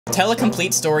Tell a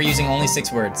complete story using only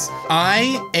 6 words.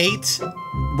 I ate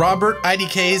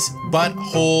RobertIDK's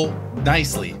butthole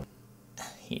nicely.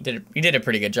 You did a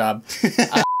pretty good job.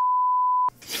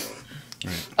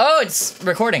 Oh, it's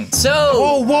recording.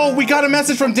 So. Whoa, we got a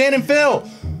message from Dan and Phil.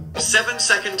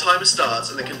 7-second timer starts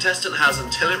and the contestant has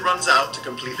until it runs out to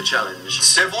complete the challenge.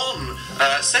 C'est bon.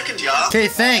 Second yard. Okay,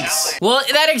 thanks. Well,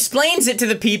 that explains it to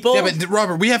the people. Yeah, but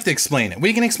Robert, we have to explain it.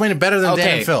 We can explain it better than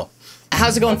Dan and Phil.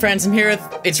 How's it going, friends?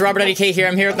 It's RobertIDK here.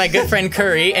 I'm here with my good friend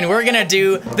Currie, and we're gonna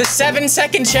do the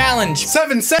 7-second challenge.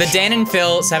 7 seconds. The Dan and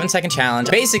Phil 7-second challenge.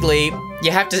 Basically,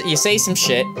 you say some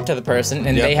shit to the person,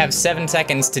 and they have 7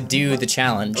 seconds to do the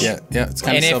challenge. Yeah, it's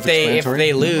kind of self-explanatory. And if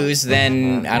they lose,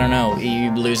 then I don't know,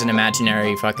 you lose an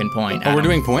imaginary fucking point. Oh, we're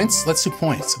doing points? Let's do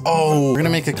points. Oh, we're gonna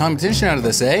make a competition out of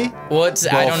this, eh? Well,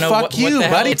 I don't know. Fuck you, what the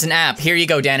buddy. Hell? It's an app. Here you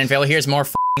go, Dan and Phil. Here's more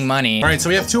money. All right, so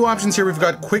we have 2 options here. We've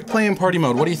got quick play and party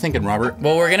mode. What are you thinking, Robert?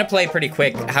 Well, we're gonna play pretty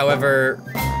quick. However,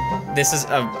 this is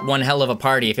one hell of a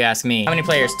party, if you ask me. How many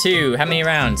players? 2. How many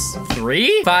rounds?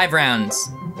 3? 5 rounds.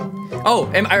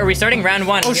 Oh, are we starting round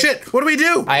 1? Oh shit, what do we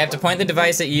do? I have to point the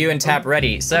device at you and tap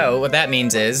ready. So, what that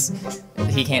means is,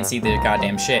 he can't see the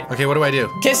goddamn shit. Okay, what do I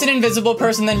do? Kiss an invisible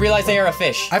person, then realize they are a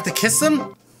fish. I have to kiss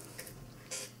them?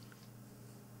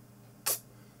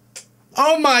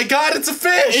 Oh my god, it's a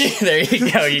fish! There you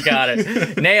go, you got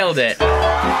it. Nailed it.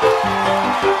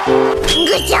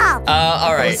 Good job!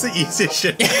 Alright. That's the easiest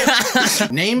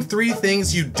shit. Name 3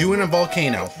 things you do in a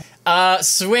volcano.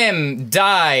 Swim,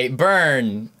 die,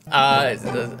 burn.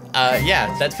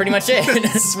 Yeah, that's pretty much it.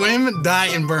 Swim, die,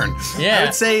 and burn. Yeah. I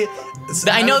would say...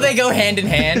 I know they go hand in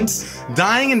hand.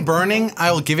 Dying and burning,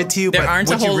 I will give it to you, There but aren't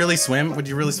would you really swim? Would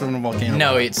you really swim in a volcano?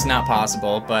 No, it's not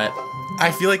possible, but... I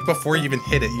feel like before you even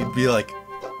hit it, you'd be like,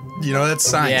 you know, that's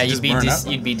science. Yeah,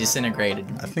 you'd be disintegrated.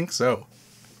 I think so.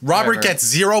 Robert gets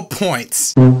 0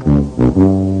 points. All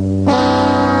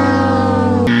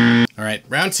right,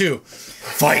 round 2.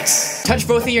 Fight. Touch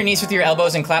both of your knees with your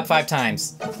elbows and clap 5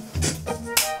 times.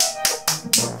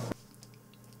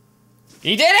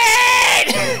 He did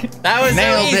it! That was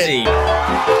Nailed so easy.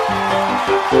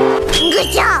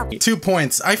 Good job! 2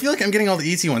 points. I feel like I'm getting all the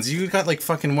easy ones. You got like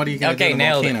fucking, what are you gonna do in a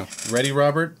nailed volcano? Ready,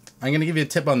 Robert? I'm gonna give you a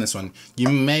tip on this one. You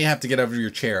may have to get out of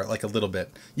your chair, like a little bit.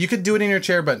 You could do it in your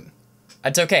chair, but...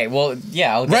 It's okay. Well,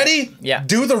 yeah, Ready? Yeah.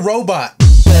 Do the robot.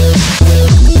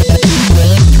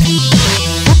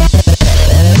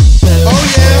 Oh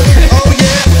yeah! Oh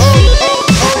yeah!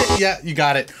 Oh, yeah, you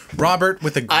got it. Robert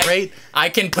with a great... I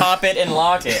can pop it and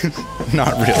lock it.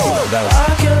 Not really. That was...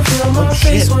 I can feel my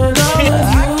face when I'm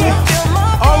with you.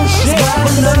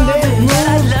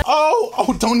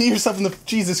 Oh, don't knee yourself in the...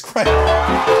 Jesus Christ.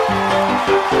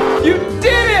 You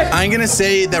did it! I'm gonna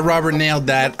say that Robert nailed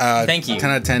that. Thank you. 10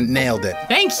 out of 10, nailed it.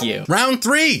 Thank you. Round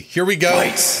 3, here we go.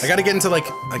 Nice. I gotta get into...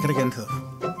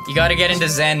 You gotta get into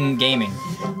Zen gaming.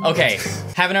 Okay,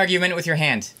 have an argument with your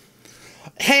hand.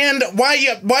 Hand, why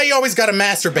you always gotta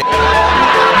masturbate?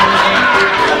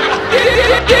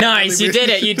 Nice, you did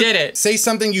it. Say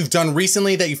something you've done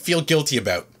recently that you feel guilty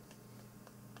about.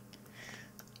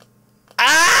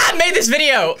 I made this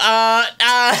video. I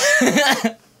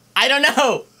don't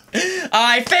know.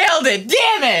 I failed it,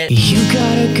 damn it. You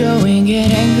gotta go and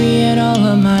get angry at all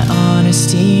of my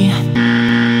honesty.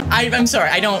 I'm sorry,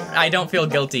 I don't feel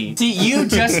guilty. See, you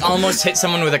just almost hit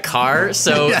someone with a car,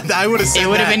 so Yeah, I would've said it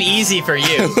would have that. been easy for I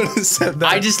you. would've said that.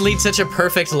 I just lead such a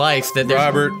perfect life that there's...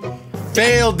 Robert,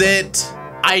 failed it.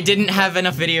 I didn't have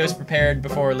enough videos prepared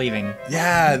before leaving.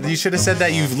 Yeah, you should have said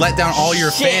that you've let down all your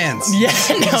fans. Yeah,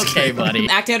 okay, buddy.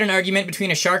 Act out an argument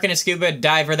between a shark and a scuba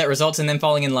diver that results in them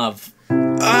falling in love.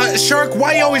 Shark,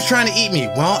 why are you always trying to eat me?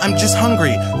 Well, I'm just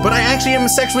hungry, but I actually am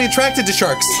sexually attracted to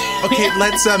sharks. Okay,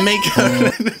 let's make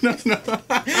no.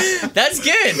 That's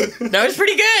good. That was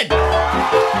pretty good.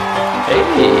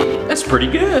 Hey, that's pretty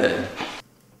good.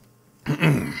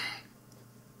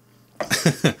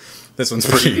 This one's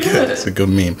pretty good. It's a good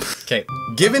meme. Okay.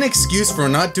 Give an excuse for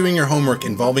not doing your homework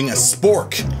involving a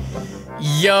spork.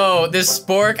 Yo, this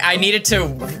spork, I needed to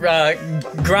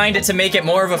grind it to make it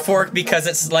more of a fork because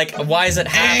it's like, why is it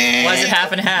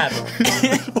half and half?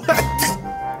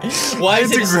 Why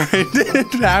is it grind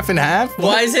it half and half?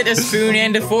 Why is it a spoon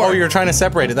and a fork? Oh, you were trying to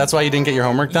separate it. That's why you didn't get your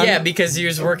homework done? Yeah, because you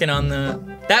was working on the...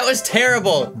 That was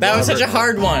terrible. That was such a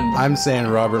hard one. I'm saying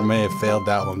Robert may have failed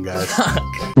that one, guys.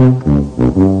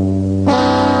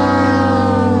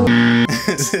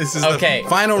 This is okay. The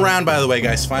final round, by the way,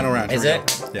 guys. Final round. Is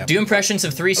it? Yeah. Do impressions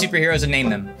of 3 superheroes and name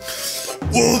them.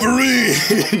 Wolverine!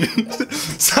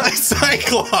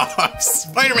 Cyclops!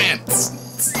 Spider-Man!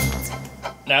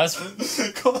 That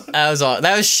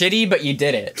was shitty, but you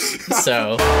did it.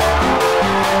 So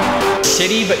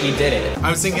shitty, but you did it. I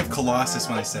was thinking of Colossus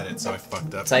when I said it, so I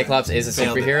fucked up. Cyclops is a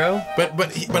superhero.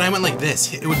 But I went like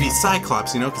this. It would be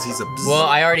Cyclops, you know, because he's a. Well,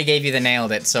 I already gave you the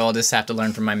nailed it, so I'll just have to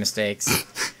learn from my mistakes.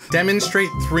 Demonstrate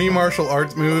 3 martial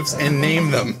arts moves and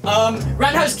name them.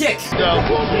 Roundhouse kick.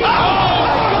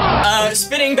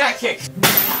 Spinning back kick.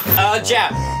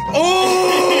 Jab.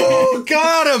 Oh,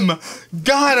 got him!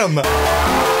 Got him!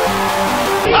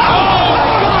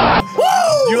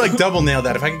 You like double nailed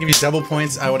that. If I could give you double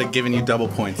points, I would have given you double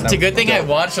points. It's a good thing I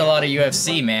watched a lot of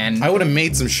UFC, man. I would have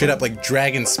made some shit up like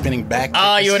dragon spinning back.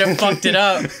 Oh, you would have fucked it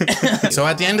up. So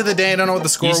at the end of the day, I don't know what the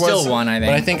score was. You still won, I think.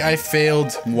 But I think I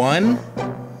failed 1.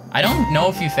 I don't know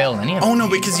if you failed any of them. Oh no,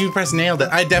 because you pressed nailed it.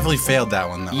 I definitely failed that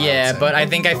one though. Yeah, but I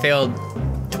think I failed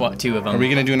 2 of them. Are we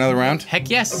gonna do another round? Heck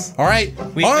yes. All right,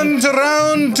 on to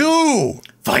round 2.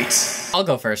 Fight. I'll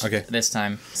go first. Okay. This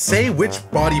time. Say which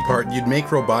body part you'd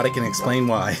make robotic and explain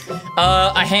why.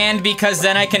 A hand, because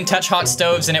then I can touch hot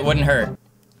stoves and it wouldn't hurt.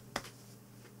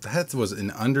 That was in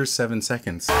under 7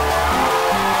 seconds.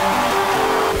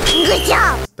 Good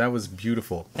job. That was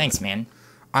beautiful. Thanks, man.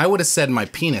 I would have said my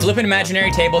penis. Flip an imaginary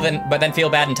table, but then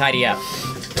feel bad and tidy up.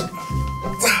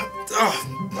 Oh.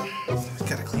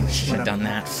 Gotta clean this shit Should have up. done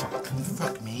that.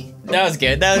 Fuck me. That was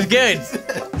good. That was good.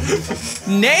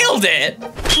 Nailed it.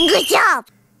 Good job.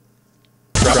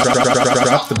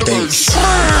 Drop the bass.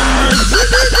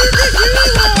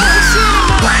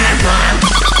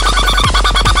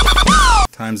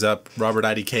 Time's up.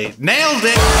 RobertIDK nailed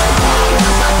it.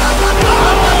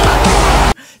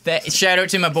 Shout out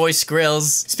to my boy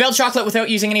Skrills. Spell chocolate without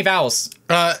using any vowels.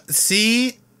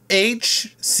 CHCLT.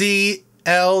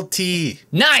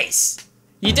 Nice.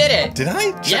 You did it. Did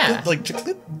I? Chocolate, Yeah. like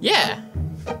chocolate? Yeah.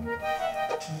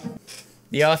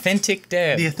 The authentic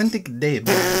Deb. The authentic Dave.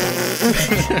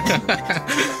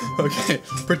 Okay.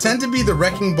 Pretend to be the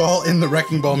wrecking ball in the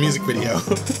wrecking ball music video.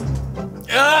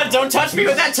 Don't touch me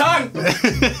with that tongue.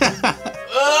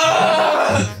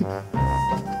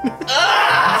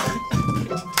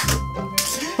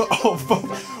 Oh, fuck.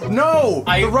 No!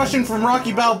 The Russian from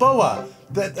Rocky Balboa.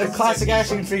 That a classic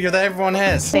action figure that everyone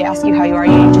has. They ask you how you are,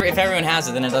 you If everyone has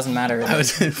it, then it doesn't matter. I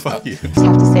was saying, fuck you. just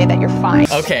have to say that you're fine.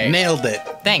 Okay. Nailed it.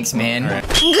 Thanks, man. All right.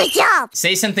 Good job.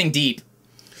 Say something deep.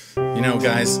 You know,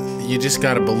 guys, you just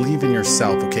gotta believe in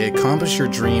yourself, okay? Accomplish your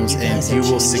dreams and you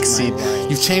will succeed.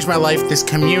 You've changed my life, this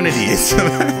community. Hey,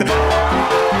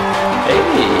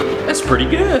 that's pretty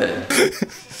good.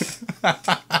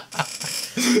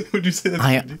 Would you say that?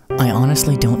 I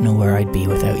honestly don't know where I'd be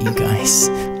without you guys.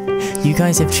 You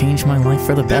guys have changed my life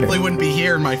for the better. Definitely wouldn't be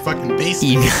here in my fucking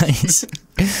basement. You guys,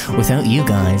 without you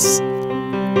guys,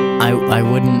 I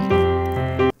wouldn't.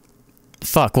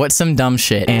 Fuck, what's some dumb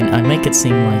shit? And I make it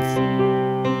seem like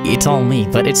it's all me,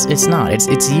 but it's not. It's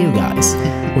you guys.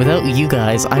 Without you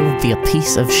guys, I would be a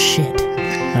piece of shit.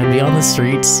 I'd be on the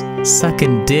streets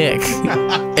sucking dick.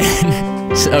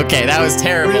 Okay, that was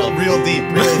terrible. Real deep.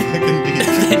 Really fucking deep.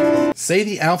 Say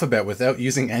the alphabet without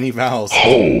using any vowels.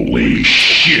 Holy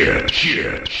shit.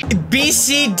 B,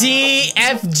 C, D,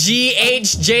 F, G,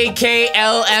 H, J, K,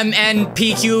 L, M, N,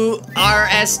 P, Q, R,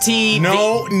 S, T.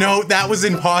 No, that was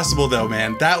impossible though,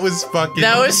 man. That was fucking.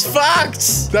 That was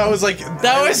fucked. That was like.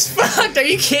 That was fucked. Are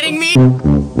you kidding me?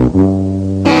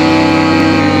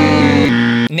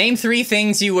 Name 3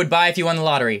 things you would buy if you won the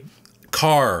lottery.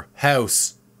 Car,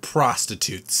 house,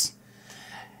 prostitutes.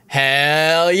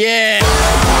 Hell yeah.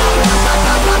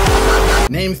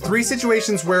 Name 3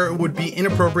 situations where it would be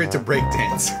inappropriate to break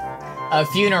dance. A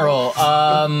funeral,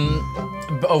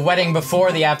 a wedding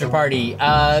before the after party,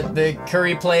 the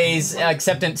Currie plays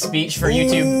acceptance speech for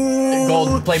YouTube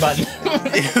gold play button.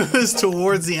 It was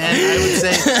towards the end, I would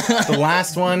say. The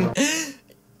last one.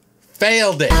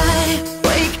 Failed it. I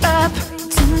wake up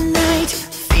tonight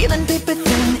feeling paper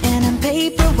thin and I'm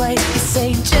paper white. You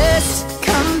say just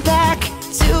come back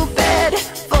to bed.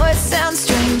 Voice sounds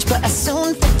strange, but I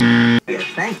soon.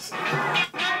 Thanks.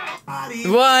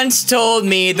 Once told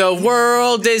me the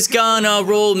world is gonna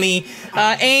rule me.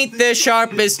 I ain't the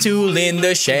sharpest tool in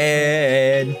the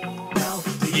shed.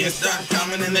 You start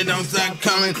coming and they don't stop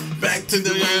coming. Back to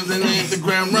the earth and they hit the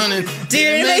ground running.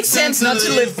 Did it make sense not to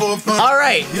live for fun?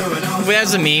 Alright, that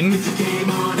was a meme.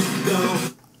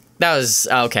 That was,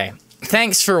 okay.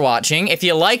 Thanks for watching. If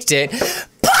you liked it,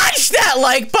 punch that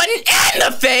like button in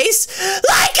the face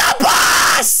like a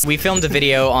boss! We filmed a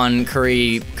video on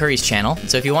Currie's channel,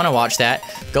 so if you want to watch that,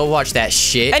 go watch that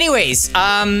shit. Anyways,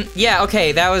 yeah,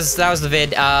 okay, that was the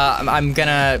vid. I'm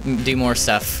gonna do more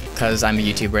stuff, because I'm a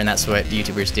YouTuber, and that's what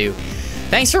YouTubers do.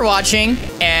 Thanks for watching,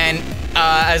 and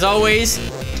as always,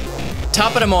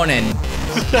 Top of the morning.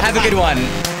 Have a good one.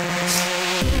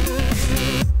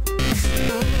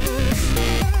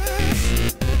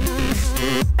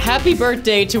 Happy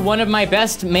birthday to one of my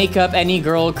best makeup any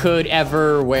girl could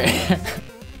ever wear.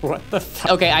 What the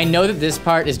fuck? Okay, I know that this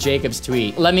part is Jacob's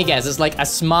tweet. Let me guess, it's like a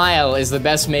smile is the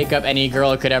best makeup any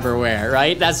girl could ever wear,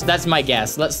 right? That's my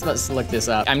guess. Let's look this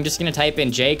up. I'm just gonna type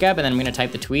in Jacob and then I'm gonna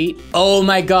type the tweet. Oh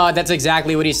my God, that's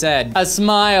exactly what he said. A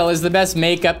smile is the best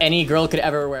makeup any girl could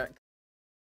ever wear.